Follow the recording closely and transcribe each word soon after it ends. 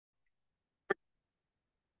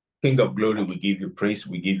King of glory, we give you praise.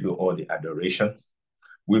 We give you all the adoration.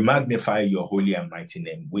 We magnify your holy and mighty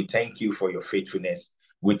name. We thank you for your faithfulness.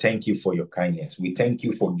 We thank you for your kindness. We thank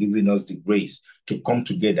you for giving us the grace to come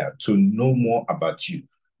together to know more about you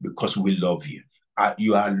because we love you.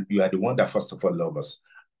 You are the one that first of all loves us.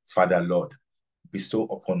 Father, Lord, bestow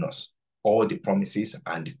upon us all the promises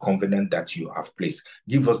and the covenant that you have placed.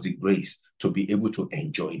 Give us the grace to be able to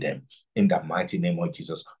enjoy them in the mighty name of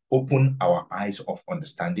Jesus. Open our eyes of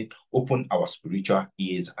understanding, open our spiritual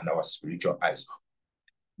ears and our spiritual eyes.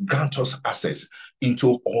 Grant us access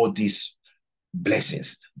into all these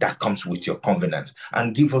blessings that comes with your covenant,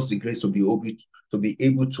 and give us the grace to be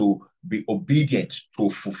able to be obedient to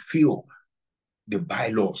fulfill the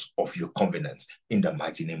bylaws of your covenant in the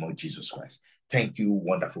mighty name of Jesus Christ. Thank you,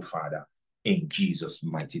 wonderful Father. In Jesus'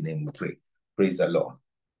 mighty name we pray. Praise the Lord.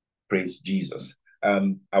 Praise Jesus.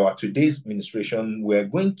 Our today's ministration, we're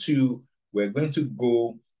going to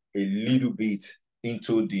go a little bit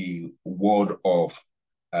into the word of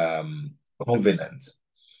covenant.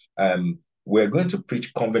 We're going to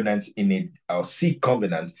preach covenant or see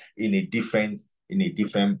covenant in a different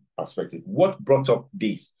perspective. What brought up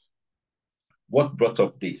this was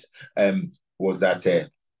that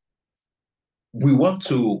we want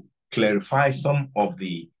to clarify some of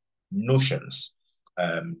the notions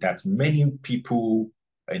that many people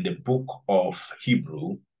in the book of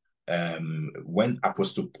Hebrew, when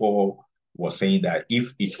Apostle Paul was saying that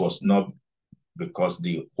if it was not because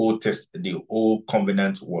the old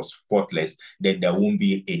covenant was faultless, then there won't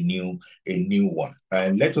be a new one.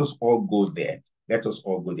 Let us all go there.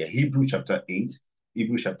 Hebrew chapter 8,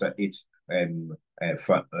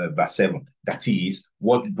 verse 7. That is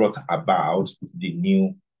what brought about the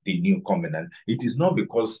new covenant. It is not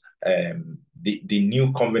because the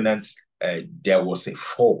new covenant there was a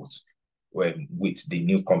fault with the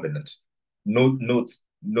new covenant. Note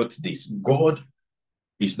this: God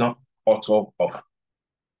is not author of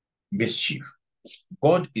mischief.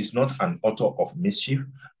 God is not an author of mischief.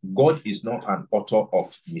 God is not an author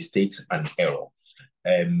of mistakes and error.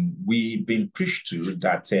 We've been preached to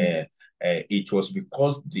that it was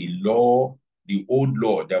because the old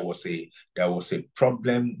law, there was a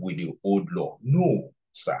problem with the old law. No,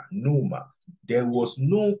 sir, no, ma. There was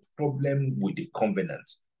no problem with the covenant,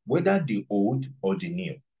 whether the old or the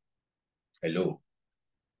new. Hello.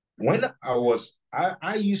 When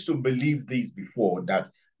I used to believe this before, that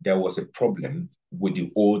there was a problem with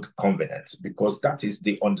the old covenant, because that is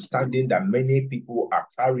the understanding that many people are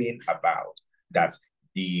carrying about, that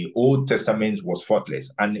the Old Testament was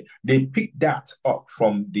faultless. And they picked that up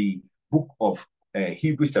from the book of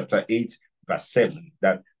Hebrews chapter 8, verse 7,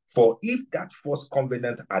 that for if that first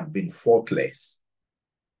covenant had been faultless,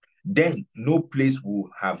 then no place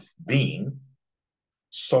would have been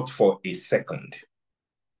sought for a second.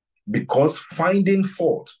 Because finding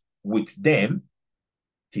fault with them,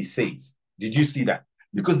 he says, did you see that?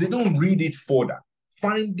 Because they don't read it further.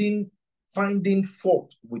 Finding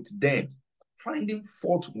fault with them. Finding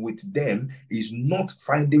fault with them is not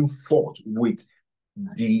finding fault with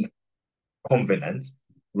the covenant.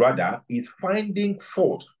 Rather, is finding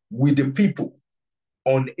fault with the people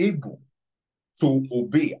unable to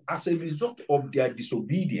obey. As a result of their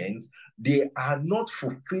disobedience, they are not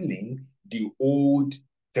fulfilling the Old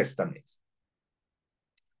Testament.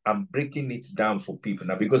 I'm breaking it down for people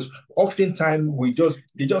now, because oftentimes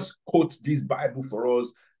they just quote this Bible for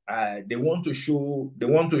us. They want to show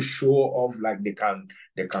off like they can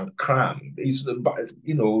cram. It's,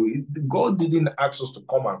 God didn't ask us to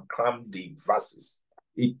come and cram the verses.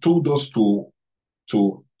 He told us to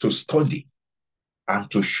study and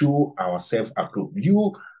to show ourselves approved.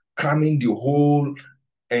 You cramming the whole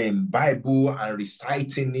Bible and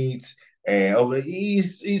reciting it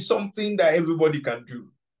is something that everybody can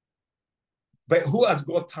do. But who has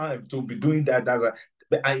got time to be doing that?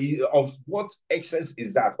 Of what essence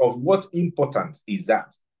is that? Of what importance is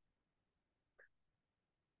that?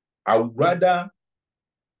 I would rather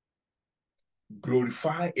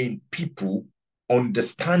glorify in people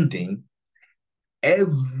understanding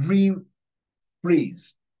every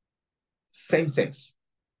phrase, sentence,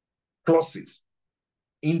 clauses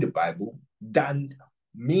in the Bible than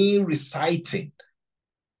me reciting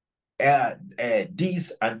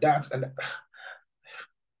this and that and that.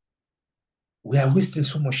 We are wasting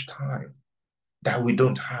so much time that we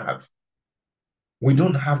don't have. We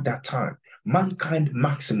don't have that time. Mankind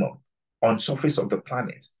maximum on surface of the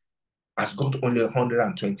planet has got only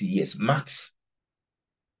 120 years max.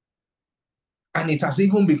 And it has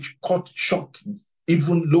even been cut short,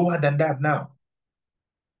 even lower than that now.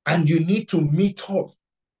 And you need to meet up.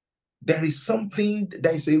 There is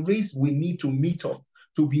a race we need to meet up.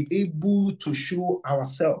 to be able to show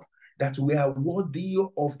ourselves that we are worthy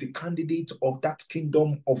of the candidate of that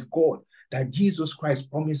kingdom of God that Jesus Christ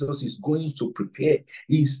promised us is going to prepare.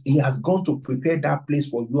 He has gone to prepare that place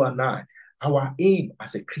for you and I. Our aim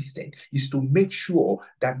as a Christian is to make sure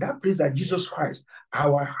that that place that Jesus Christ,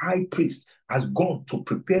 our high priest, has gone to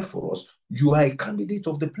prepare for us, you are a candidate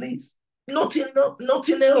of the place. Nothing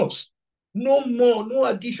else. No more, no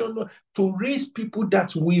addition, to raise people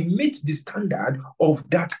that will meet the standard of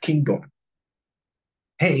that kingdom.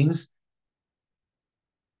 Hence,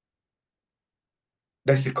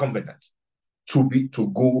 there's a covenant to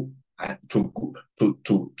go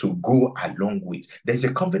along with. There's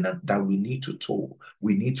a covenant that we need to toll.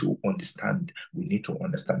 We need to understand. We need to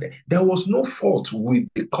understand that there was no fault with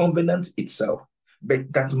the covenant itself,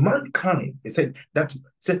 but that mankind, he said, but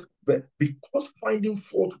because finding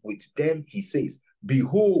fault with them, he says,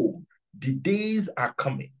 behold, the days are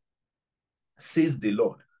coming, says the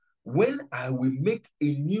Lord, when I will make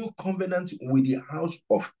a new covenant with the house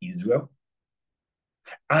of Israel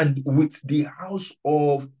and with the house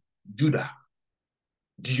of Judah.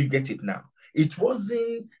 Did you get it now? It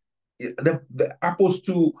wasn't the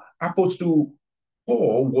apostle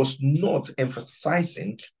Paul was not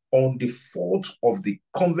emphasizing on the fault of the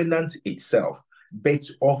covenant itself, but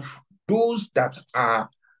of those that are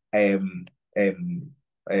those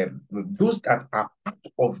that are part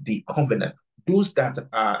of the covenant, those that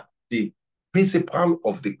are the principle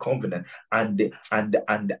of the covenant, and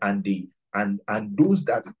those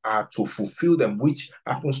that are to fulfill them, which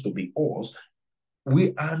happens to be us.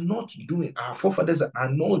 We are not doing, our forefathers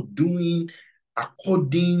are not doing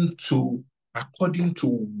according to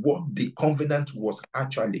what the covenant was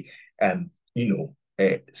actually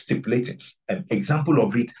stipulating. An example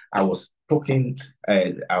of it, I was talking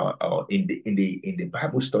in the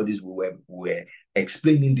Bible studies, we were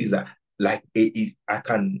explaining this like I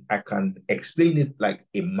can explain it like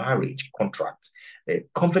a marriage contract. A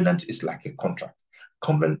covenant is like a contract.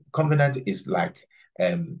 Covenant is like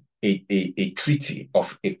a treaty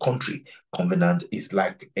of a country. Covenant is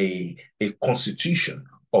like a constitution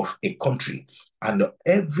of a country. And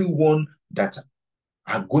everyone that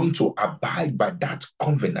are going to abide by that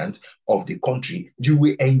covenant of the country, you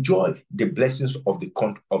will enjoy the blessings of the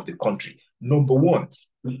country. Number one,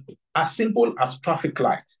 as simple as traffic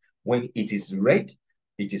light. When it is red,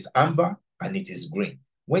 it is amber, and it is green.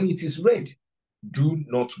 When it is red, do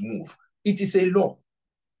not move. It is a law.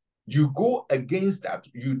 You go against that,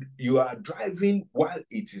 you are driving while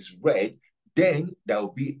it is red, then there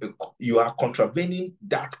will be you are contravening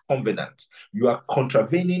that covenant. You are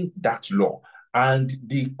contravening that law. And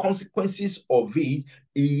the consequences of it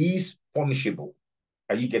is punishable.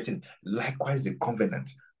 Are you getting? Likewise, the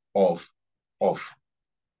covenant of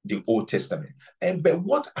the Old Testament. But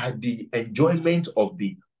what are the enjoyment of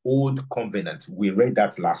the Old Covenant? We read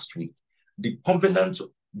that last week. The covenant,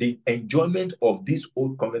 the enjoyment of this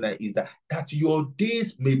Old Covenant is that your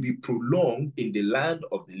days may be prolonged in the land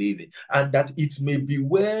of the living, and that it may be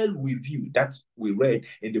well with you. That we read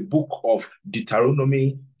in the book of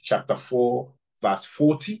Deuteronomy chapter 4, verse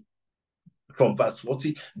 40. From verse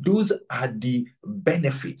 40, those are the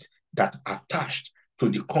benefits that are attached to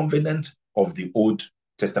the covenant of the Old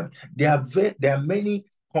Testament. There are many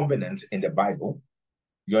covenants in the Bible.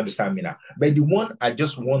 You understand me now? But the one I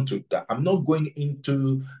just want to, I'm not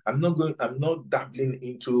dabbling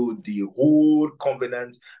into the whole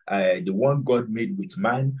covenant, the one God made with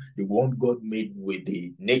man, the one God made with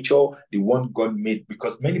the nature, the one God made,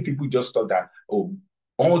 because many people just thought that, when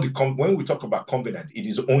we talk about covenant, it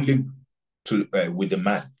is only with the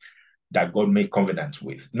man that God made covenant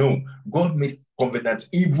with. No, God made covenant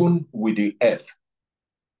even with the earth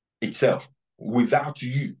itself, without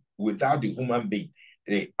you, without the human being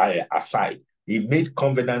aside. He made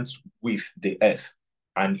covenant with the earth,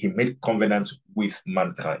 and he made covenant with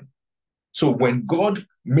mankind. So when God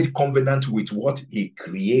made covenant with what he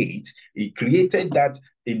created that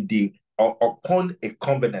upon a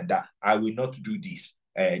covenant that I will not do this.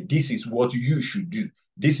 This is what you should do.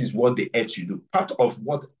 This is what the earth should do. Part of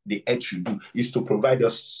what the earth should do is to provide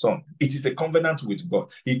us son. It is a covenant with God.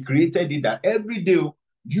 He created it that every day,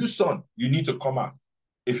 you son, you need to come out.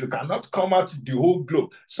 If you cannot come out the whole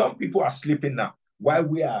globe, some people are sleeping now. While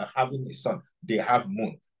we are having a sun, they have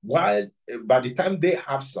moon. While by the time they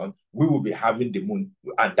have sun, we will be having the moon,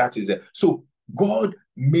 and that is it. So God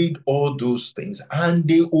made all those things, and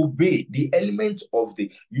they obey the elements of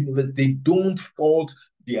the universe. They don't fault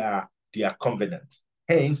their covenant.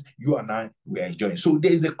 Hence, you and I, we are enjoying. So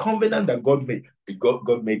there is a covenant that God made.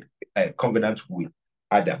 God made a covenant with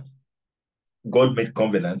Adam. God made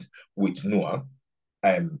covenant with Noah,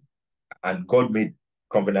 and God made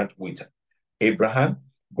covenant with Abraham.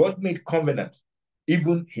 God made covenant.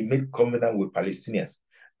 Even he made covenant with Palestinians,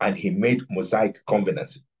 and he made Mosaic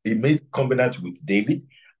covenant. He made covenant with David,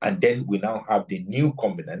 and then we now have the new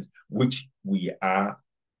covenant, which we are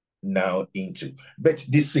now into. But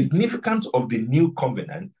the significance of the new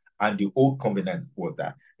covenant and the old covenant was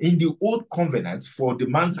that in the old covenant, for the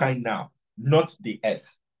mankind now, not the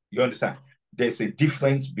earth. You understand? There's a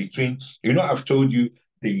difference between, I've told you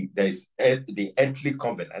there's the earthly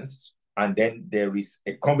covenant, and then there is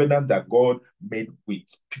a covenant that God made with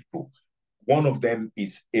people. One of them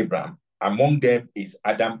is Abraham. Among them is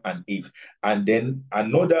Adam and Eve. And then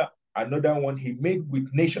another one he made with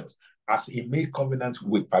nations, as he made covenants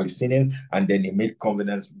with Palestinians, and then he made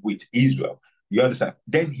covenants with Israel. You understand?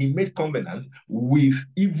 Then he made covenants with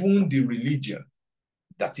even the religion.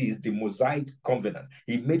 That is the Mosaic covenant.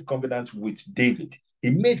 He made covenants with David.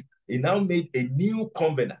 He now made a new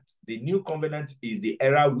covenant. The new covenant is the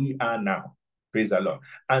era we are now. Praise the Lord.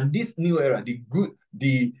 And this new era, the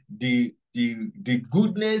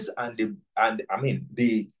goodness and the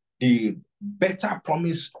better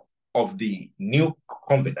promise of the new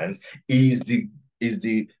covenant is the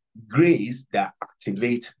grace that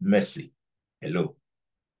activates mercy. Hello.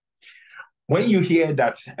 When you hear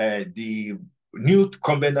that the new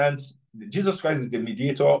covenant, Jesus Christ is the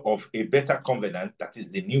mediator of a better covenant, that is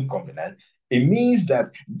the new covenant, it means that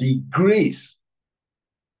the grace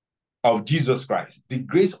of Jesus Christ, the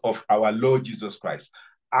grace of our Lord Jesus Christ,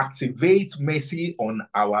 activates mercy on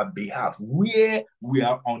our behalf where we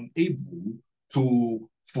are unable to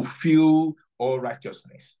fulfill all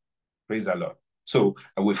righteousness. Praise the Lord. So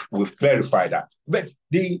we've clarified that. But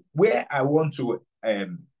where I want to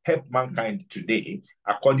help mankind today,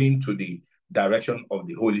 according to the direction of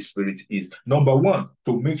the Holy Spirit, is number one,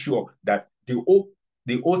 to make sure that the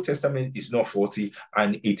Old Testament is not faulty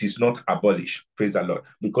and it is not abolished. Praise the Lord.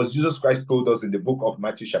 Because Jesus Christ told us in the book of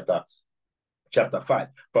Matthew chapter 5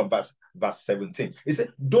 from verse 17. He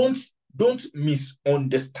said, don't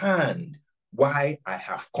misunderstand why I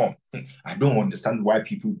have come. I don't understand why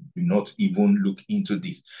people do not even look into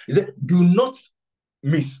this. He said, do not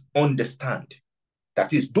misunderstand.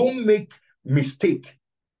 That is, don't make mistake.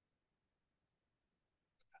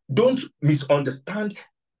 Don't misunderstand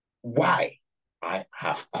why I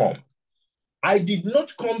have come. I did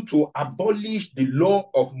not come to abolish the law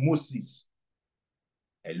of Moses.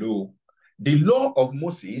 Hello. The law of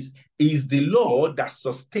Moses is the law that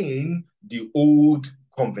sustained the old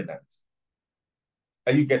covenant.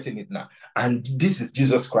 Are you getting it now? And this is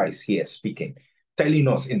Jesus Christ here speaking, telling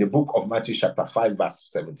us in the book of Matthew chapter 5 verse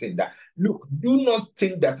 17 that, look, do not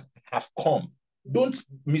think that I have come. Don't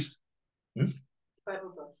miss.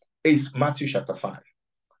 It's Matthew chapter 5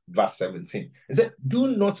 verse 17. It said,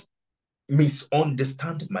 do not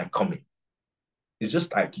misunderstand my coming. It's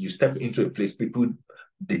just like you step into a place, people,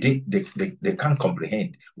 they can't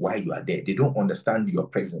comprehend why you are there. They don't understand your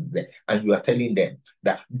presence there. And you are telling them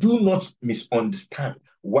that do not misunderstand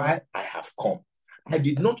why I have come. I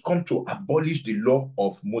did not come to abolish the law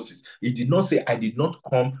of Moses. He did not say I did not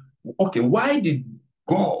come. Okay, why did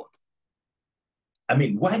our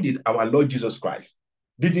Lord Jesus Christ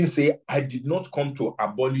didn't say I did not come to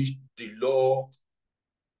abolish the law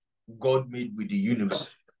God made with the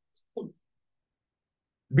universe?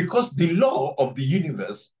 Because the law of the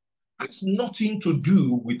universe has nothing to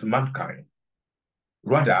do with mankind,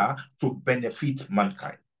 rather to benefit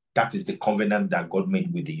mankind. That is the covenant that God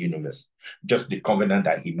made with the universe, just the covenant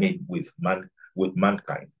that He made with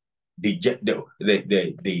mankind.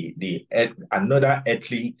 Another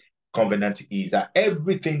earthly covenant is that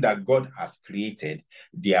everything that God has created,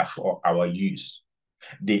 they are for our use.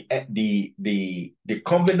 The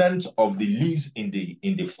covenant of the leaves in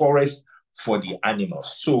the forest for the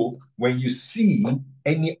animals. So when you see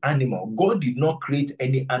any animal, God did not create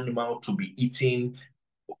any animal to be eating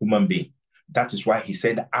human being. That is why He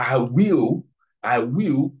said, I will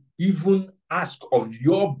even ask of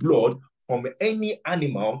your blood from any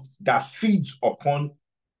animal that feeds upon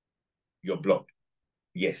your blood.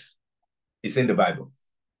 Yes, it's in the Bible.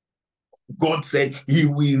 God said He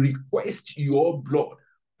will request your blood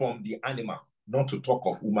from the animal, not to talk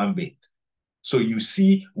of human being. So you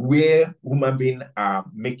see where human beings are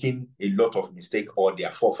making a lot of mistakes, or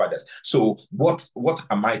their forefathers. So what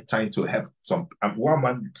am I trying to help what am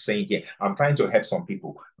I saying here? I'm trying to help some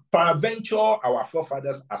people. Peradventure, our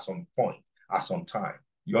forefathers at some point, at some time,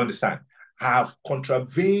 you understand, have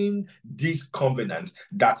contravened this covenant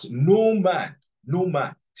that no man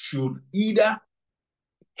should either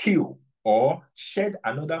kill or shed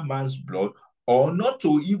another man's blood, or not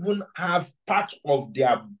to even have part of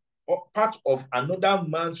their part of another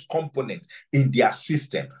man's component in their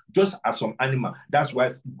system, just as some animal. That's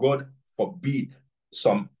why God forbid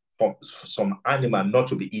some animal not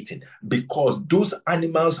to be eaten, because those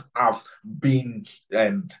animals have been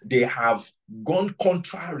they have gone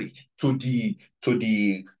contrary to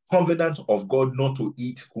the covenant of God not to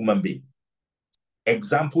eat human being.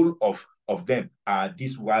 Example of them are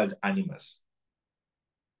these wild animals.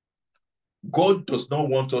 God does not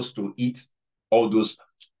want us to eat all those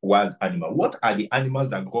wild animals. What are the animals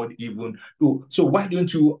that God even do? So why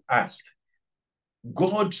don't you ask?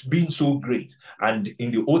 God being so great, and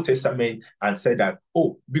in the Old Testament, and said that,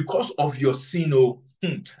 oh, because of your sin,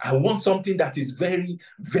 I want something that is very,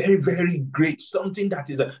 very, very great. Something that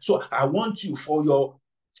is so I want you for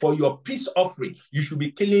your peace offering, you should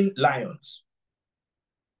be killing lions.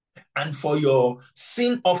 And for your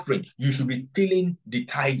sin offering, you should be killing the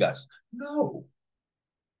tigers. No.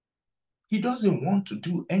 He doesn't want to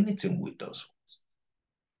do anything with those ones.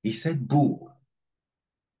 He said bull.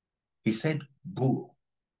 He said bull,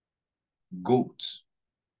 goat.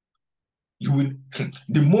 You will,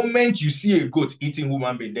 the moment you see a goat eating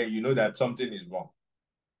human being, then you know that something is wrong.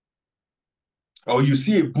 Or you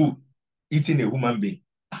see a bull eating a human being,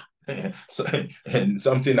 so, and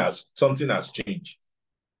something has changed.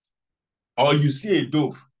 Or you see a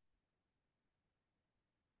dove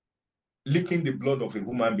licking the blood of a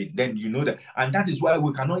human being, then you know that. And that is why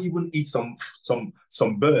we cannot even eat some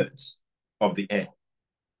birds of the air,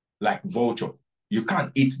 like vulture. You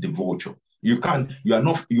can't eat the vulture. You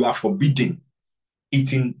are forbidden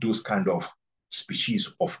eating those kind of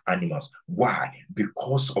species of animals. Why?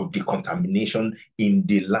 Because of the contamination in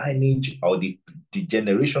the lineage or the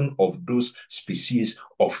generation of those species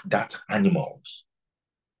of that animals.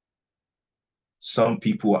 Some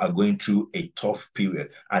people are going through a tough period,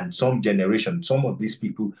 and some of these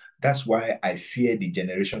people, that's why I fear the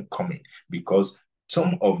generation coming, because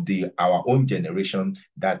some of our own generation,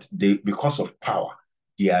 that they, because of power,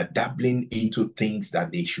 they are dabbling into things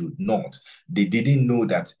that they should not. They didn't know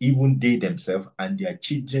that even they themselves and their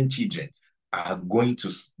children are going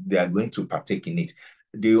to partake in it.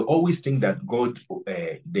 They always think that God,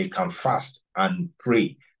 they can fast and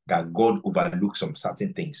pray that God overlooks some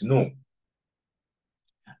certain things. No,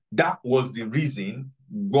 that was the reason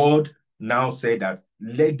God now said that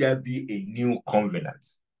let there be a new covenant.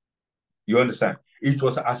 You understand? It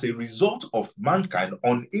was as a result of mankind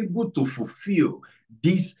unable to fulfill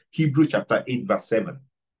this Hebrew chapter 8 verse 7.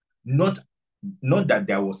 Not that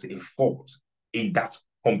there was a fault in that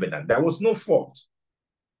covenant. There was no fault.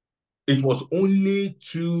 It was only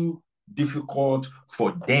too difficult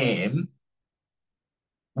for them,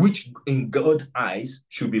 which in God's eyes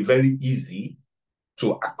should be very easy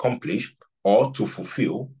to accomplish or to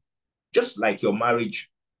fulfill, just like your marriage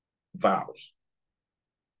vows.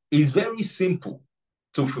 It's very simple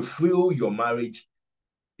to fulfill your marriage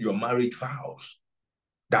vows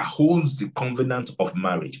that holds the covenant of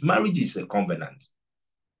marriage. Marriage is a covenant.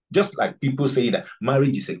 Just like people say that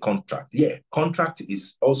marriage is a contract. Yeah, contract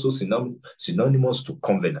is also synonymous to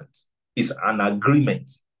covenant. It's an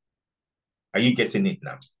agreement. Are you getting it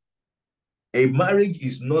now? A marriage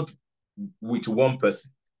is not with one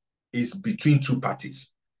person. It's between two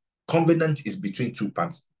parties. Covenant is between two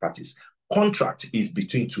parties. Contract is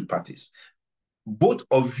between two parties. Both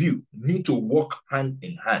of you need to work hand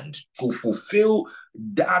in hand to fulfill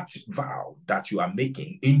that vow that you are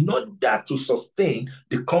making in order to sustain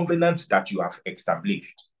the covenant that you have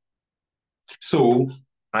established. So,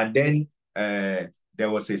 and then there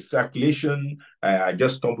was a circulation. I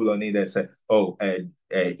just stumbled on it and said, "Oh,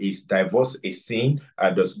 is divorce a sin?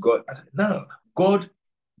 Does God?" I said, "No, God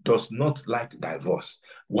does not like divorce.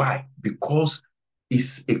 Why? Because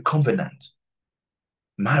it's a covenant.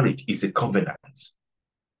 Marriage is a covenant.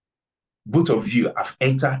 Both of you have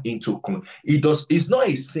entered into it's not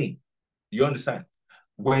a sin. You understand?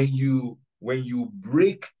 When you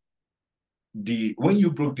broke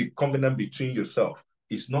the covenant between yourself,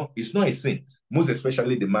 it's not a sin. Most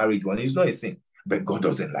especially the marriage one, it's not a sin. But God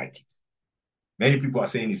doesn't like it. Many people are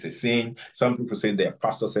saying it's a sin. Some people say their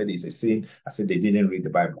pastor said it's a sin. I said they didn't read the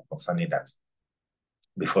Bible concerning that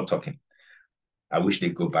before talking. I wish they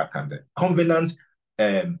go back and the covenant.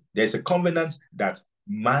 There's a covenant that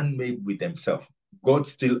man made with himself. God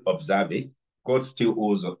still observe it. God still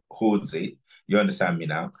holds it. You understand me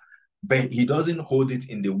now? But he doesn't hold it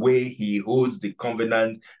in the way he holds the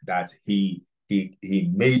covenant that he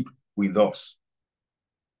made with us.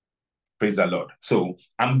 Praise the Lord. So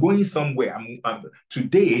I'm going somewhere.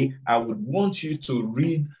 Today, I would want you to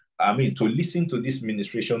to listen to this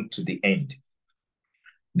ministration to the end.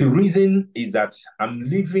 The reason is that I'm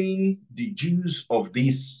leaving the Jews of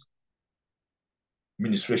this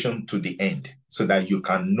ministration to the end so that you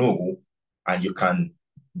can know and you can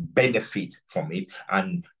benefit from it.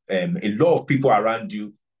 And a lot of people around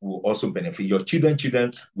you will also benefit. Your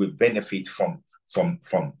children will benefit from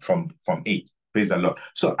it. Praise the Lord.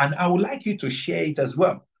 So, and I would like you to share it as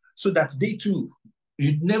well, so that they too,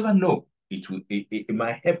 you never know, it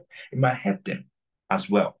might help them as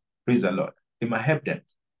well. Praise the Lord. It might help them.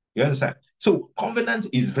 You understand? So covenant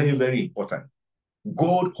is very, very important.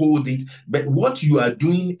 God hold it, but what you are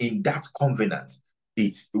doing in that covenant,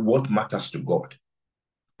 it's what matters to God.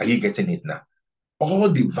 Are you getting it now? All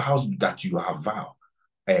the vows that you have vowed,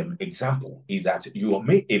 example is that you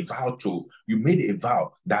made a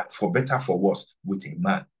vow that for better for worse with a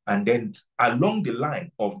man, and then along the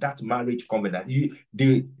line of that marriage covenant,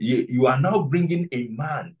 you are now bringing a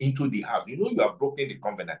man into the house. You know you have broken the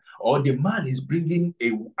covenant, or the man is bringing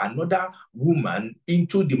another woman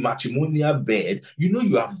into the matrimonial bed. You know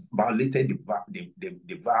you have violated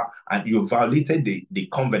the vow, and you violated the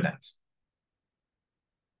covenant.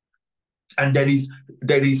 And there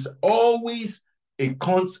is always a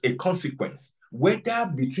consequence,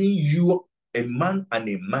 whether between you, a man and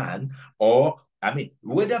a man, or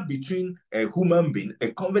whether between a human being,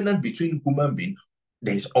 a covenant between human being,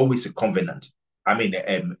 there's always a covenant.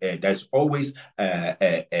 There's always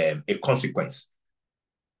a consequence.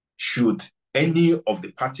 Should any of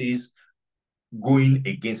the parties going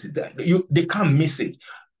against it, they can't miss it.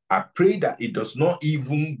 I pray that it does not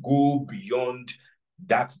even go beyond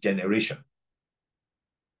that generation.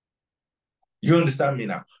 You understand me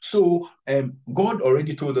now? So God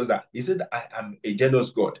already told us that. He said, I am a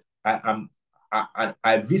jealous God.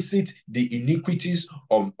 I visit the iniquities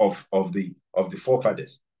of the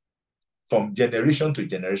forefathers from generation to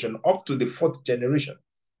generation up to the fourth generation.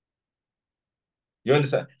 You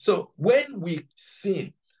understand? So when we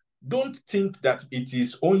sin, don't think that it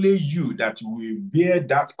is only you that will bear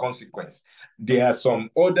that consequence. There are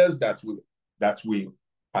some others that will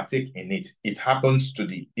partake in it. It happens to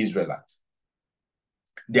the Israelites.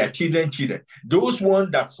 Their children. Those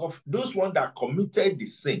one that committed the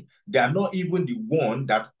sin, they are not even the one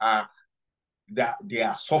that they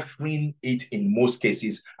are suffering it in most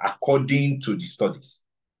cases, according to the studies.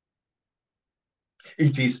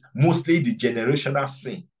 It is mostly the generational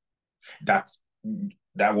sin that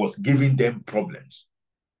was giving them problems.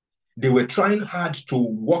 They were trying hard to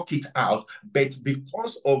work it out, but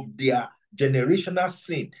because of their generational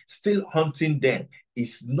sin still haunting them,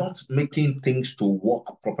 is not making things to work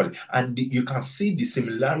properly. And you can see the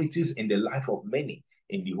similarities in the life of many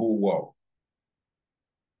in the whole world.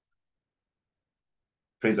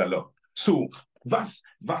 Praise the Lord. So verse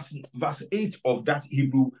 8 of that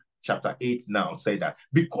Hebrew chapter 8 now say that,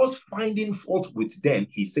 because finding fault with them,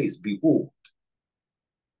 he says, behold.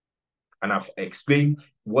 And I've explained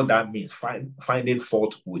what that means. Finding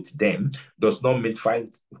fault with them does not mean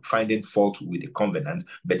finding fault with the covenant,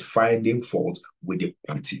 but finding fault with the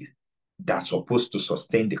party that's supposed to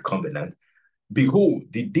sustain the covenant. Behold,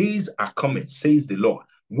 the days are coming, says the Lord,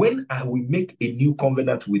 when I will make a new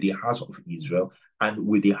covenant with the house of Israel and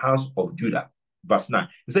with the house of Judah. Verse 9.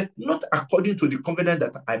 He said, not according to the covenant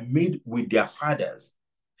that I made with their fathers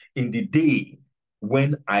in the day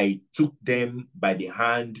when I took them by the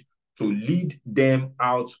hand to lead them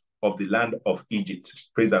out of the land of Egypt.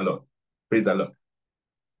 Praise the Lord. Praise the Lord.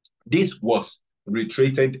 This was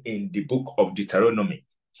reiterated in the book of Deuteronomy,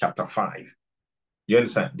 chapter 5. You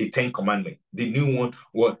understand? The 10 Commandments. The new one.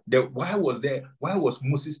 Why was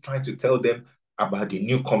Moses trying to tell them about the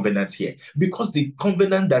new covenant here? Because the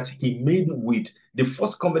covenant that he made the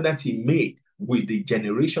first covenant he made with the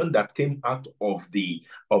generation that came out of the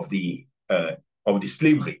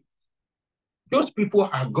slavery, those people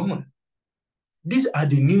are gone. These are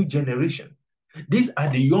the new generation. These are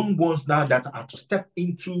the young ones now that are to step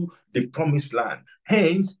into the promised land.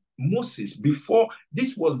 Hence, Moses, before,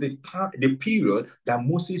 this was the period that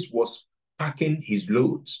Moses was packing his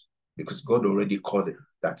loads, because God already called it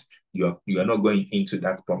that you are not going into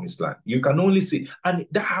that promised land. You can only see, and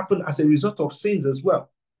that happened as a result of sins as well.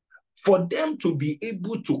 For them to be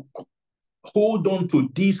able to hold on to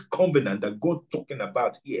this covenant that God talking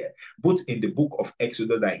about here, both in the book of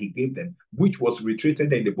Exodus that he gave them, which was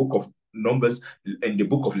reiterated in the book of Numbers, in the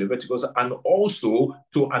book of Leviticus, and also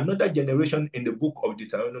to another generation in the book of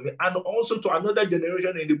Deuteronomy, and also to another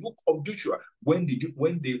generation in the book of Joshua, when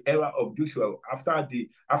the era of Joshua, after the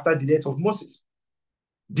death of Moses.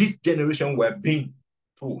 This generation were being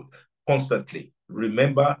told constantly,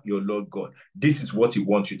 remember your Lord God. This is what he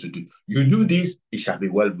wants you to do. You do this, it shall be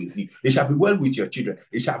well with you. It shall be well with your children.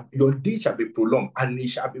 Your days shall be prolonged, and it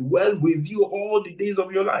shall be well with you all the days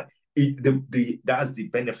of your life. that's the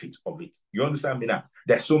benefit of it. You understand me now?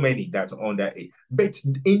 There's so many that are under it. But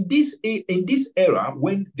in this era,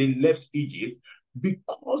 when they left Egypt,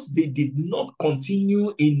 because they did not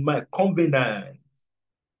continue in my covenant,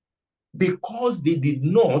 because they did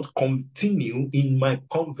not continue in my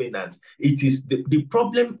covenant, it is the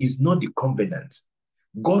problem is not the covenant.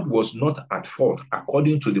 God was not at fault,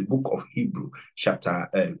 according to the book of Hebrew,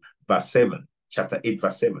 verse 7. Chapter 8,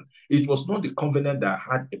 verse 7. It was not the covenant that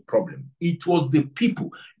had a problem. It was the people.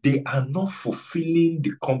 They are not fulfilling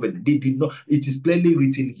the covenant. They did not. It is plainly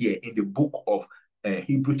written here in the book of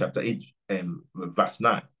Hebrew, chapter 8, verse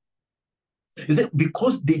 9. Is it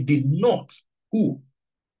because they did not, who?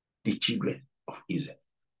 The children of Israel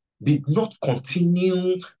did not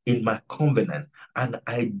continue in my covenant, and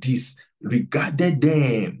I disregarded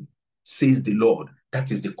them, says the Lord. That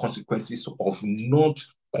is the consequences of not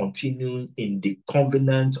continuing in the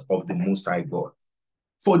covenant of the Most High God.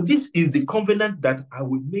 For this is the covenant that I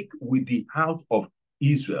will make with the house of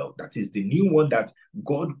Israel. That is the new one that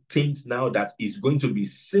God thinks now that is going to be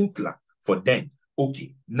simpler for them.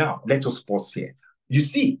 Okay, now let us pause here. You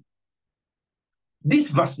see, this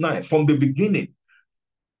verse 9, from the beginning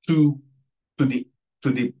to the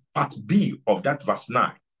part B of that verse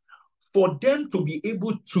 9, for them to be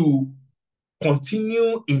able to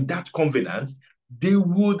continue in that covenant, they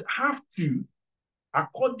would have to,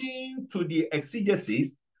 according to the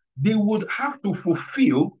exegesis, they would have to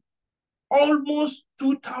fulfill almost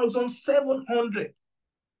 2,700.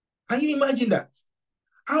 Can you imagine that?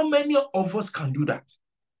 How many of us can do that?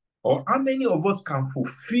 Or how many of us can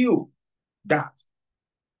fulfill that?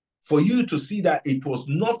 For you to see that it was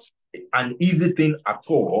not an easy thing at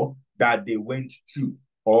all that they went through,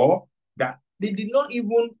 or that they did not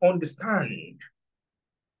even understand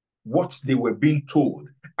what they were being told.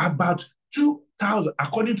 About 2,000,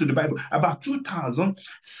 according to the Bible, about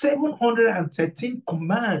 2,713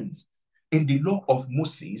 commands in the law of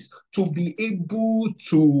Moses to be able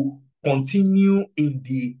to continue in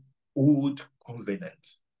the old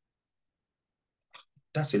covenant.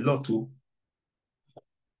 That's a lot too.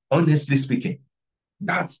 Honestly speaking,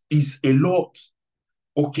 that is a lot.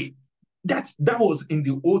 Okay, that was in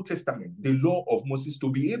the Old Testament, the law of Moses,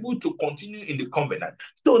 to be able to continue in the covenant.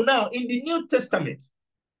 So now in the New Testament,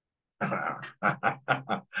 I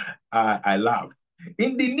laugh.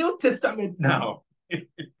 In the New Testament now,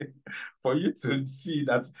 for you to see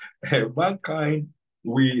that mankind,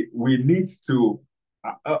 we need to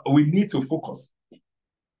focus.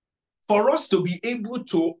 For us to be able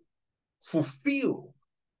to fulfill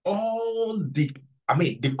all the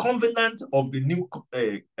covenant of the new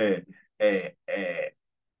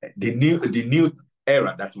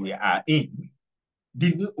era that we are in.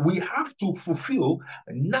 We have to fulfill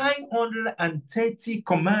 930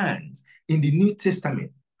 commands in the New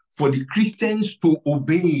Testament for the Christians to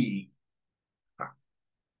obey.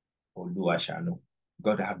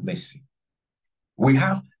 God have mercy. We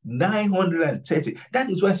have 930. That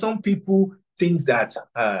is why some people think that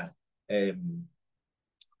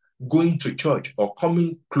going to church or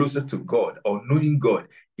coming closer to God or knowing God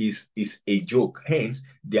is a joke. Hence,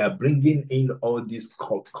 they are bringing in all these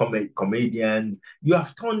comedians. You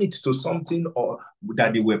have turned it to something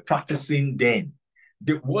that they were practicing then.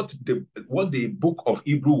 What the book of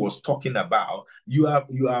Hebrew was talking about, you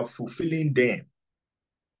are fulfilling them.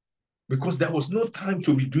 Because there was no time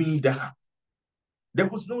to be doing that. There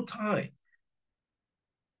was no time.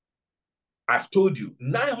 I've told you,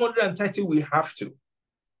 930 we have to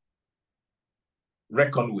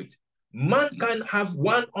reckon with. Man can have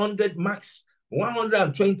 100 max,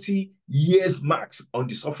 120 years max on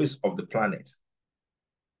the surface of the planet.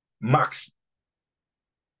 Max.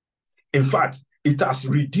 In fact, it has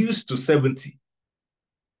reduced to 70.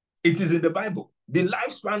 It is in the Bible. The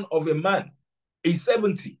lifespan of a man is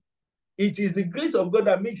 70. It is the grace of God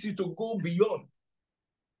that makes you to go beyond.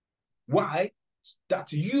 Why?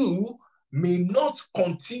 That you may not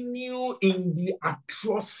continue in the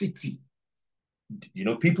atrocity. You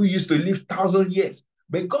know, people used to live 1,000 years,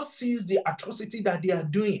 but God sees the atrocity that they are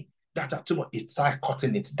doing. That at all, it started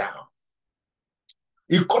cutting it down.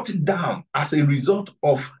 He cut it down as a result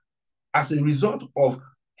of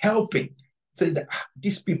helping. Say that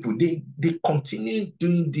these people, they continue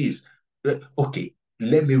doing this. Okay,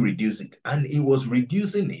 let me reduce it. And he was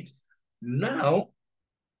reducing it. Now,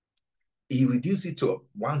 he reduced it to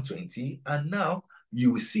 120. And now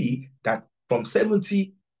you will see that from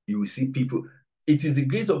 70, you will see people. It is the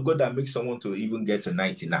grace of God that makes someone to even get to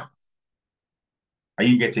 90 now. Are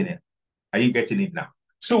you getting it? Are you getting it now?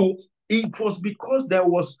 So it was because there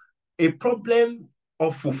was a problem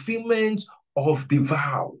of fulfillment of the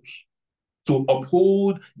vows. to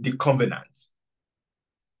uphold the covenant.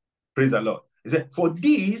 Praise the Lord. He said, for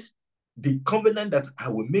this, the covenant that I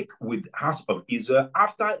will make with the house of Israel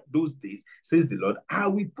after those days, says the Lord, I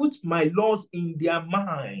will put my laws in their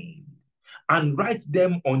mind and write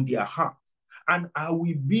them on their heart. And I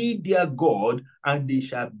will be their God, and they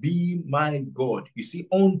shall be my God. You see,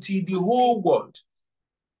 until the whole world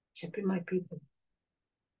shall be my people.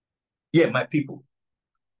 Yeah, my people.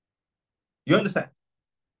 You understand?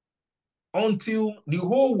 Until the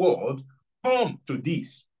whole world come to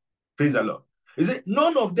this. Praise the Lord. He said,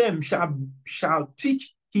 none of them shall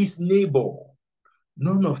teach his neighbor.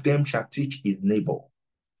 None of them shall teach his neighbor.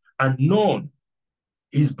 And none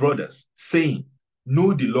his brothers, saying,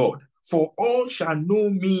 know the Lord, for all shall know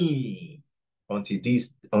me until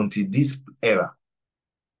this era.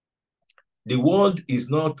 The world is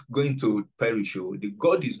not going to perish. The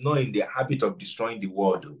God is not in the habit of destroying the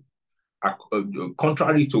world.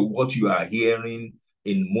 Contrary to what you are hearing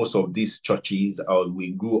in most of these churches, or we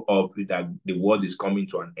grew up with, that the world is coming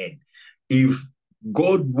to an end. If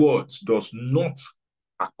God's word does not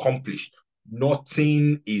accomplish,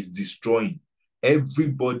 nothing is destroying.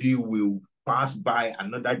 Everybody will pass by,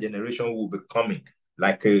 another generation will be coming,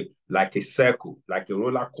 like a circle, like a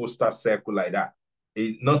roller coaster circle, like that.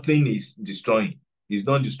 Nothing is destroying. It's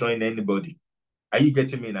not destroying anybody. Are you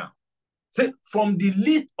getting me now? Say, from the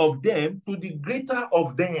least of them to the greater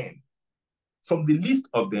of them. From the least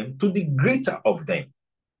of them to the greater of them.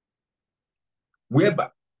 Whereby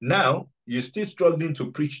now you're still struggling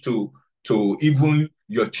to preach to even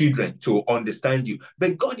your children to understand you.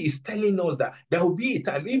 But God is telling us that there will be a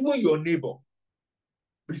time, even your neighbor,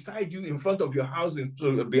 beside you, in front of your house,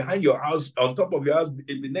 behind your house, on top of your house,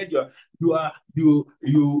 beneath you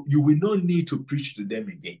will not need to preach to them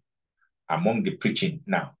again. Among the preaching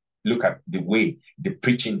now, look at the way the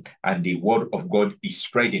preaching and the word of God is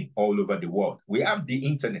spreading all over the world. We have the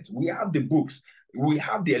internet, we have the books, we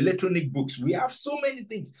have the electronic books, we have so many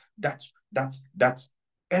things that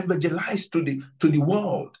evangelize to the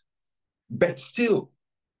world. But still,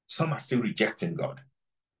 some are still rejecting God.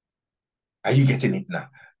 Are you getting it now?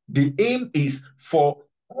 The aim is for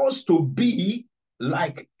us to be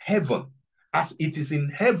like heaven, as it is in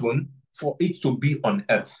heaven, for it to be on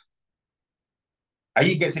earth. Are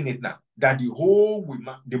you getting it now? That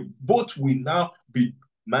the both will now be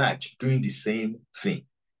merged doing the same thing.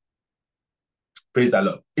 Praise the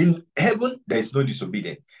Lord. In heaven, there is no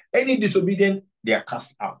disobedient. Any disobedient, they are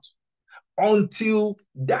cast out. Until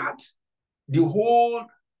that, the whole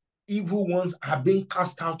evil ones are being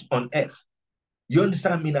cast out on earth. You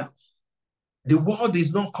understand me now? The world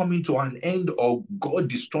is not coming to an end or God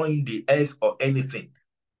destroying the earth or anything.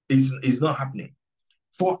 It's not happening.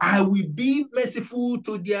 For I will be merciful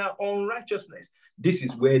to their unrighteousness. This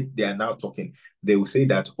is where they are now talking. They will say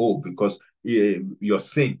that, because your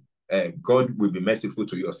sin, God will be merciful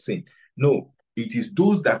to your sin. No, it is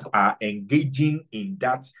those that are engaging in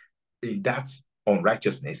that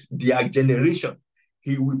unrighteousness, their generation.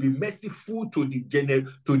 He will be merciful to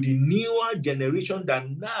the newer generation that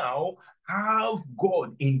now have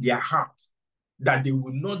God in their heart, that they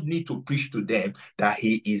will not need to preach to them that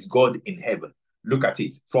he is God in heaven. Look at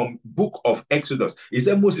it. From book of Exodus, it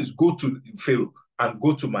said, Moses, go to Pharaoh and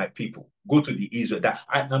go to my people, go to the Israel, that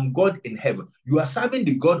I am God in heaven. You are serving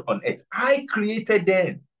the God on earth. I created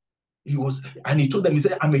them. And he told them, he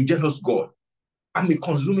said, I'm a jealous God. I'm a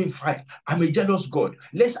consuming fire. I'm a jealous God.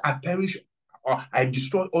 Lest I perish or I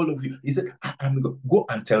destroy all of you. He said, I'm a God. Go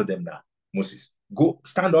and tell them now, Moses. Go,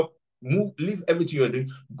 stand up, move, leave everything you're doing.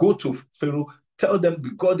 Go to Pharaoh. Tell them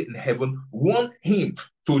the God in heaven want him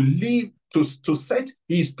to leave, to set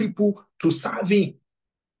his people to serve him.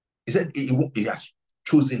 He said he has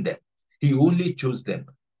chosen them. He only chose them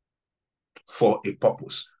for a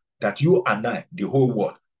purpose, that you and I, the whole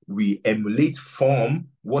world, we emulate from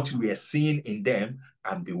what we are seeing in them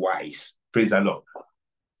and be wise. Praise the Lord.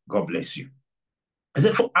 God bless you. He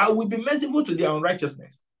said, for I will be merciful to their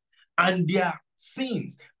unrighteousness and their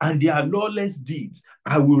sins and their lawless deeds.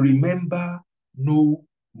 I will remember no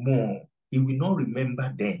more. He will not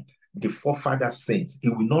remember them. The forefather sins, he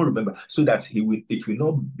will not remember, so that it will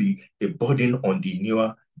not be a burden on the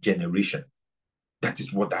newer generation. That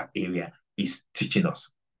is what that area is teaching us.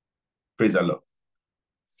 Praise the Lord.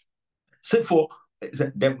 So for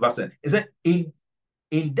that verse, is that in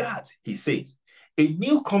that he says, a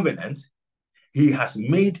new covenant, he has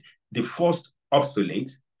made the first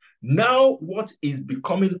obsolete. Now what is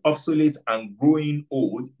becoming obsolete and growing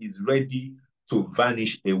old is ready to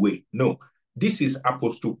vanish away. No, this is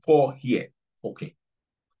Apostle Paul here. Okay,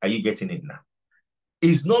 are you getting it now?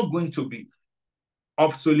 It's not going to be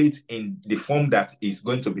obsolete in the form that is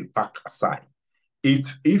going to be packed aside.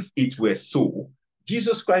 If it were so,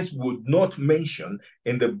 Jesus Christ would not mention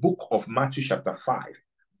in the book of Matthew chapter 5,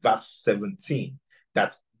 verse 17,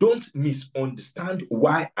 that don't misunderstand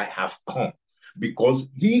why I have come, because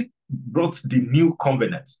he brought the new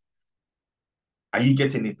covenant. Are you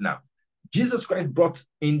getting it now? Jesus Christ brought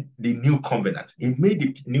in the new covenant. He made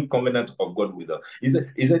the new covenant of God with us.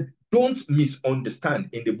 He said, don't misunderstand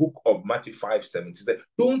in the book of Matthew 5:17. He said,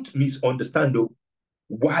 don't misunderstand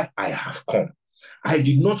why I have come. I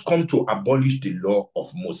did not come to abolish the law of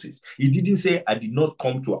Moses. He didn't say, I did not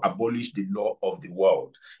come to abolish the law of the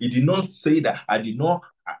world. He did not say that I did not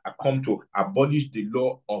come to abolish the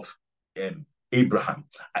law of Abraham.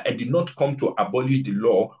 I did not come to abolish the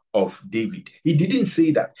law of David. He didn't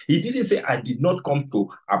say that. He didn't say, I did not come to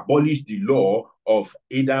abolish the law of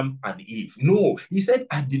Adam and Eve. No, he said,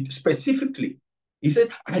 I did specifically. He said,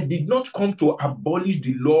 I did not come to abolish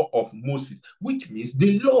the law of Moses, which means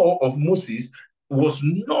the law of Moses was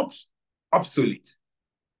not obsolete.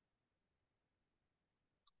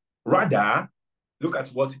 Rather, look at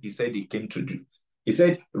what he said he came to do. He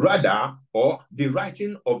said, rather, or the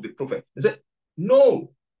writing of the prophet. He said,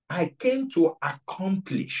 no, I came to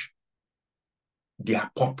accomplish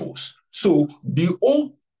their purpose. So the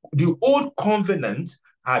old covenant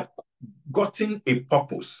had gotten a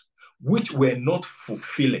purpose which were not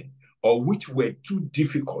fulfilling or which were too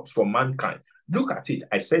difficult for mankind. Look at it.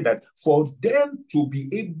 I said that for them to be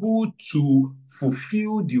able to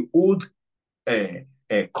fulfill the old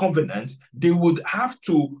covenant, they would have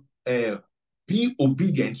to be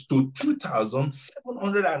obedient to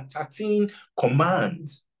 2,713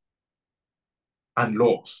 commands and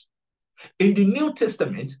laws. In the New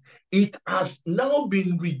Testament, it has now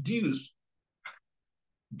been reduced.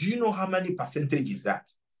 Do you know how many percentage is that?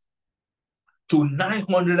 To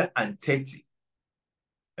 930.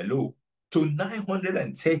 Hello? To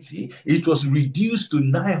 930. It was reduced to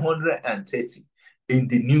 930 in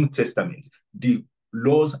the New Testament. The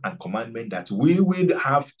laws and commandments that we will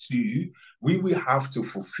have to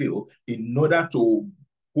fulfill in order to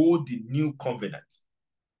hold the new covenant.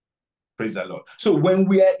 Praise the Lord. So when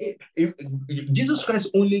Jesus Christ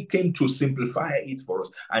only came to simplify it for us,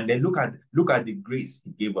 and then look at the grace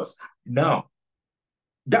he gave us. Now,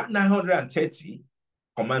 that 930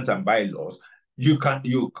 commands and bylaws, you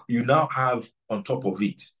now have on top of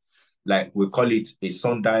it, like we call it a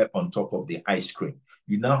sundae on top of the ice cream.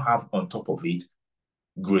 You now have on top of it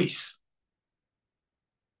grace.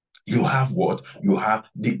 You have what? You have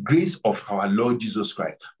the grace of our Lord Jesus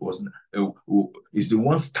Christ is the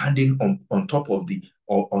one standing on top of the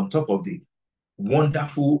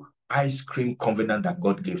wonderful ice cream covenant that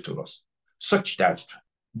God gave to us, such that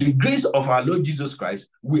the grace of our Lord Jesus Christ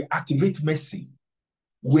will activate mercy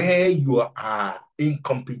where you are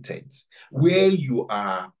incompetent, where you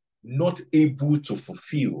are not able to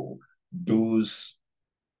fulfill those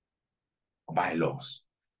bylaws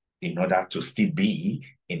in order to still be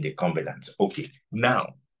in the covenant. Okay,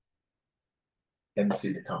 now, let me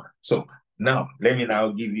see the time. So now, let me now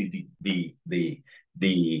give you the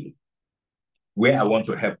where I want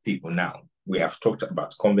to help people now. We have talked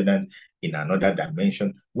about covenant in another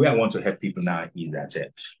dimension. Where I want to help people now is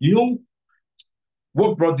that,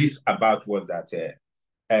 what brought this about was that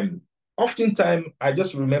oftentimes I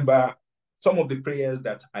just remember some of the prayers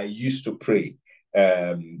that I used to pray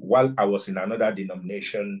while I was in another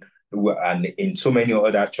denomination and in so many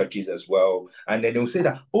other churches as well. And then they will say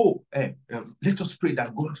that, let us pray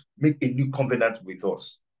that God make a new covenant with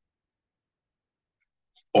us.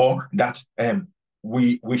 Or that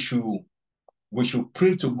we should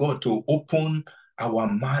pray to God to open our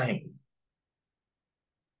mind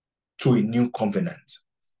to a new covenant.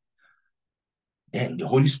 Then the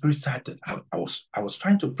Holy Spirit started. I was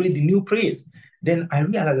trying to pray the new prayers. Then I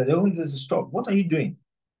realized that the Holy Spirit said, stop. What are you doing?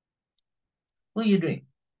 What are you doing?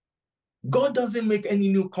 God doesn't make any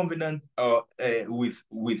new covenant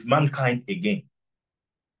with mankind again.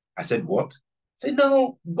 I said, what? I said,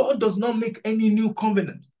 no, God does not make any new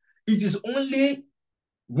covenant. It is only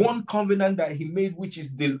one covenant that he made, which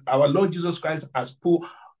is our Lord Jesus Christ has put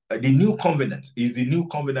the new covenant is the new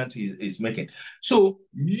covenant he is making. So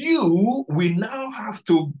you will now have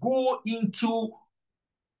to go into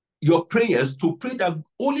your prayers to pray that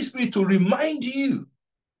Holy Spirit to remind you,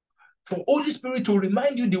 for Holy Spirit to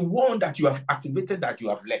remind you the one that you have activated, that you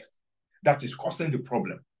have left, that is causing the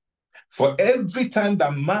problem. For every time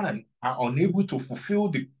that man are unable to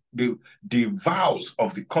fulfill the vows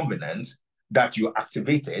of the covenant that you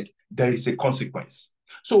activated, there is a consequence.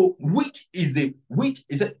 So which is the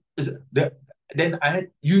then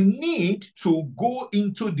you need to go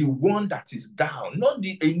into the one that is down, not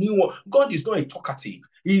a new one. God is not a talkative.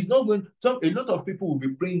 He's not going. A lot of people will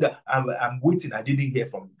be praying that I'm waiting. I didn't hear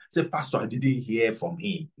from him. Say, Pastor, I didn't hear from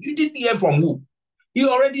him. You didn't hear from who? He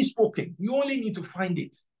already spoken. You only need to find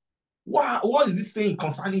it. What is it saying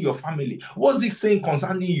concerning your family? What is it saying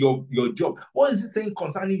concerning your job? What is it saying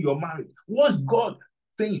concerning your marriage? What's God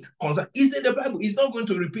saying concerning? It's in the Bible. He's not going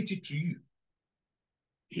to repeat it to you.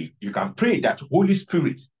 You can pray that Holy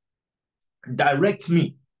Spirit direct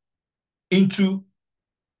me into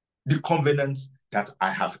the covenants that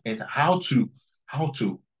I have entered, how to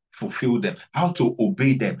fulfill them, how to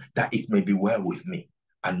obey them, that it may be well with me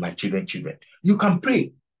and my children. You can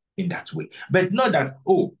pray in that way, but not that,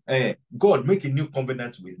 God, make a new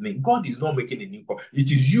covenant with me. God is not making a new covenant. It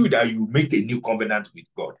is you that you make a new covenant with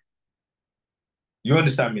God. You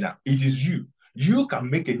understand me now? It is you. You can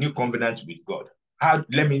make a new covenant with God.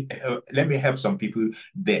 Let me help some people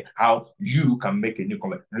there. How you can make a new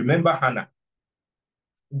covenant. Remember Hannah.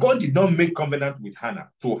 God did not make covenant with Hannah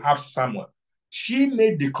to have Samuel. She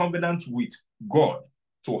made the covenant with God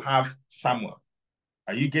to have Samuel.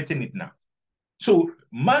 Are you getting it now? So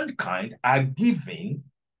mankind are given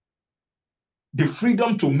the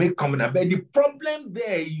freedom to make covenant. But the problem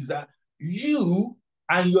there is that you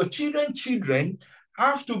and your children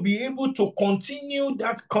have to be able to continue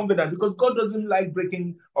that covenant, because God doesn't like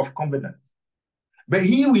breaking of covenant. But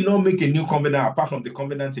he will not make a new covenant apart from the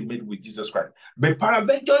covenant he made with Jesus Christ. But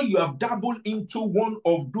peradventure, you have dabbled into one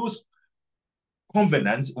of those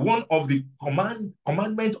covenants, one of the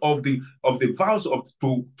commandment of the vows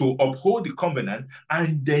to uphold the covenant,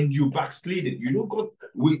 and then you backslided. You know,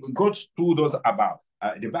 God told us about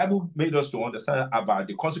the Bible made us to understand about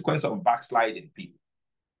the consequence of backsliding people.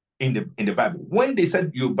 In the Bible, when they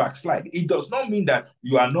said you backslide, it does not mean that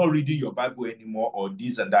you are not reading your Bible anymore, or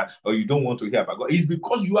this and that, or you don't want to hear about God. It's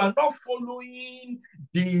because you are not following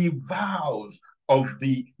the vows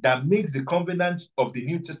that makes the covenant of the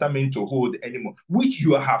New Testament to hold anymore, which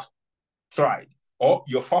you have tried, or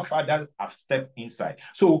your forefathers have stepped inside.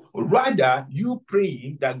 So rather, you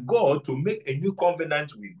praying that God to make a new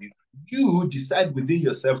covenant with you, you decide within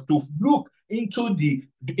yourself to look into the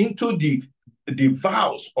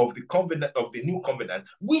vows of the covenant, of the new covenant.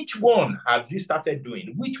 Which one have you started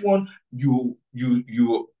doing? Which one you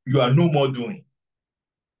are no more doing?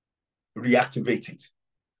 Reactivate it,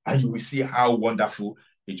 and you will see how wonderful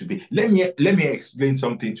it will be. Let me explain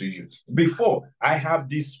something to you. Before I have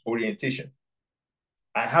this orientation,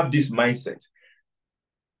 I have this mindset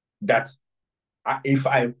that if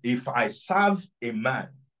I serve a man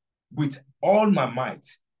with all my might,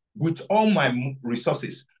 with all my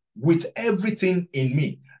resources, with everything in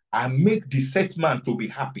me, I make the set man to be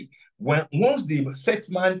happy. Once the set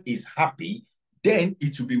man is happy, then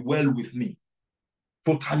it will be well with me.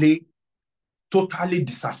 Totally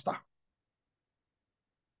disaster.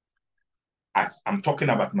 I'm talking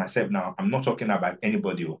about myself now. I'm not talking about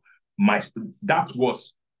anybody else. That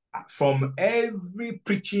was from every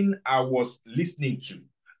preaching I was listening to.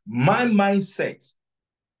 My mindset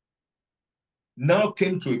now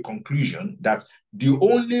came to a conclusion that the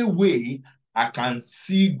only way I can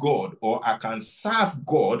see God, or I can serve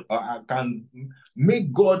God, or I can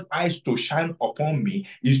make God's eyes to shine upon me,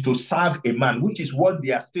 is to serve a man, which is what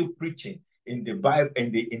they are still preaching in the Bible,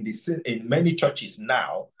 in many churches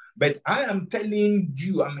now. But I am telling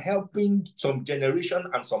you, I'm helping some generation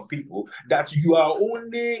and some people, that you are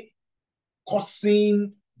only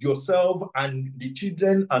causing yourself and the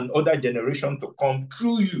children and other generation to come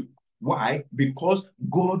through you. Why? Because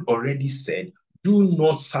God already said, do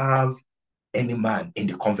not serve any man in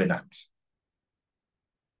the covenant.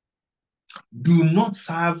 Do not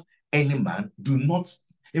serve any man. Do not.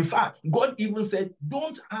 In fact, God even said,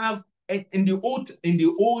 don't have in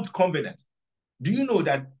the old covenant. Do you know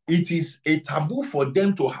that it is a taboo for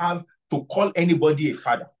them to call anybody a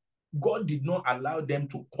father? God did not allow them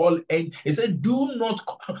to call any. He said, do not.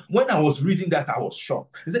 When I was reading that, I was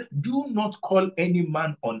shocked. He said, do not call any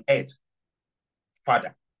man on earth father.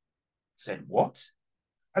 I said, what?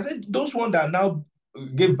 I said, those ones that now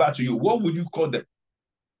gave birth to you, what would you call them?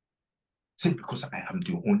 He said, because I am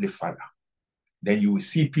the only father. Then you will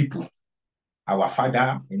see people, our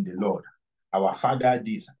father in the Lord, our father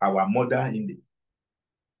this, our mother in the.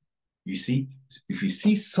 You see, if you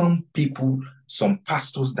see some people, some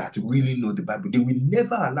pastors that really know the Bible, they will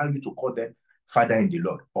never allow you to call them father in the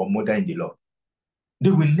Lord or mother in the Lord. They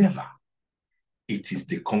will never. It is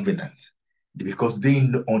the covenant, because they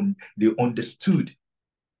understood,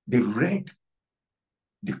 they read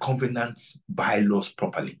the covenant's bylaws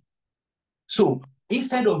properly. So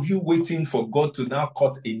Instead of you waiting for God to now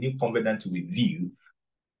cut a new covenant with you,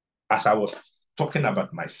 as I was talking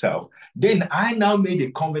about myself, then I now made a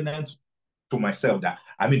covenant to myself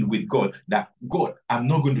with God, that God, I'm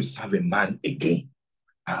not going to serve a man again.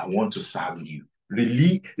 I want to serve you.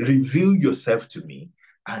 Really reveal yourself to me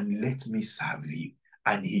and let me serve you.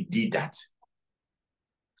 And he did that.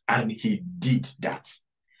 And he did that.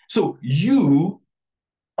 So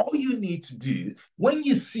all you need to do when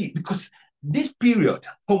you see, because this period,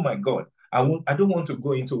 oh my God, I don't want to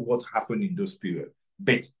go into what happened in those periods,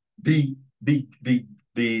 but the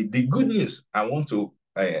good news I want to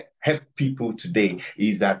help people today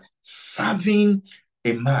is that serving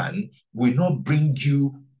a man will not bring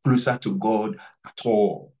you closer to God at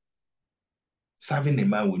all. Serving a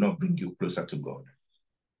man will not bring you closer to God.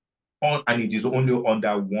 And it is only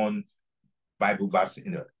under one Bible verse,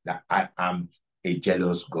 that I am a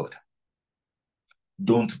jealous God.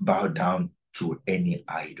 Don't bow down to any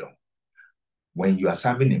idol. When you are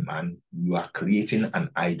serving a man, you are creating an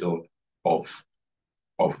idol of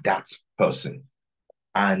that person.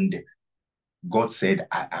 And God said,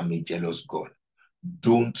 I am a jealous God.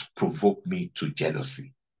 Don't provoke me to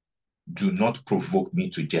jealousy. Do not provoke me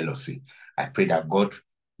to jealousy. I pray that God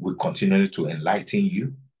will continue to enlighten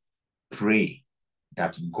you. Pray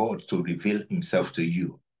that God to reveal himself to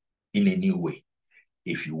you in a new way.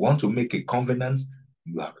 If you want to make a covenant,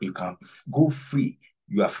 you can go free.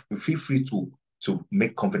 Feel free to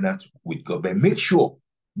make covenant with God, but make sure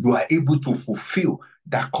you are able to fulfill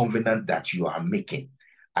that covenant that you are making.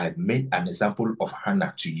 I made an example of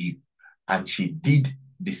Hannah to you, and she did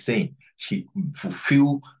the same. She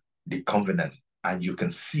fulfilled the covenant, and you can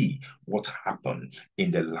see what happened in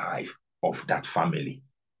the life of that family.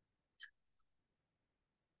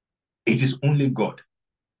 It is only God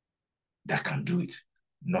that can do it,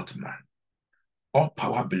 not man. All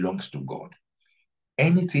power belongs to God.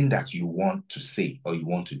 Anything that you want to say or you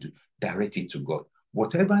want to do, direct it to God.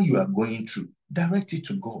 Whatever you are going through, direct it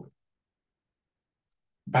to God.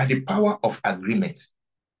 By the power of agreement,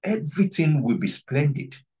 everything will be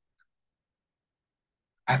splendid.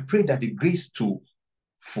 I pray that the grace to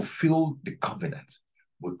fulfill the covenant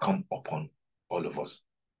will come upon all of us.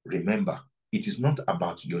 Remember, it is not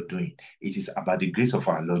about your doing. It is about the grace of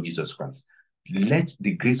our Lord Jesus Christ. Let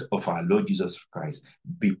the grace of our Lord Jesus Christ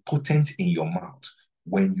be potent in your mouth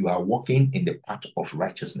when you are walking in the path of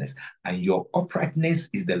righteousness, and your uprightness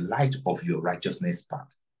is the light of your righteousness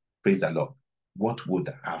path. Praise the Lord. What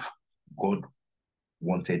would have God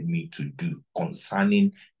wanted me to do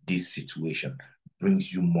concerning this situation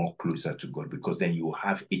brings you more closer to God, because then you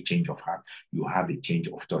have a change of heart, you have a change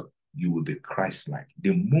of thought, you will be Christ-like.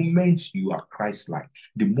 The moment you are Christ-like,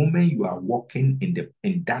 the moment you are walking in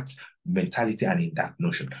that mentality and in that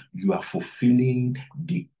notion, you are fulfilling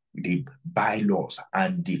the bylaws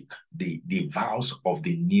and the vows of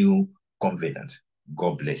the new covenant.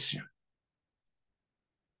 God bless you.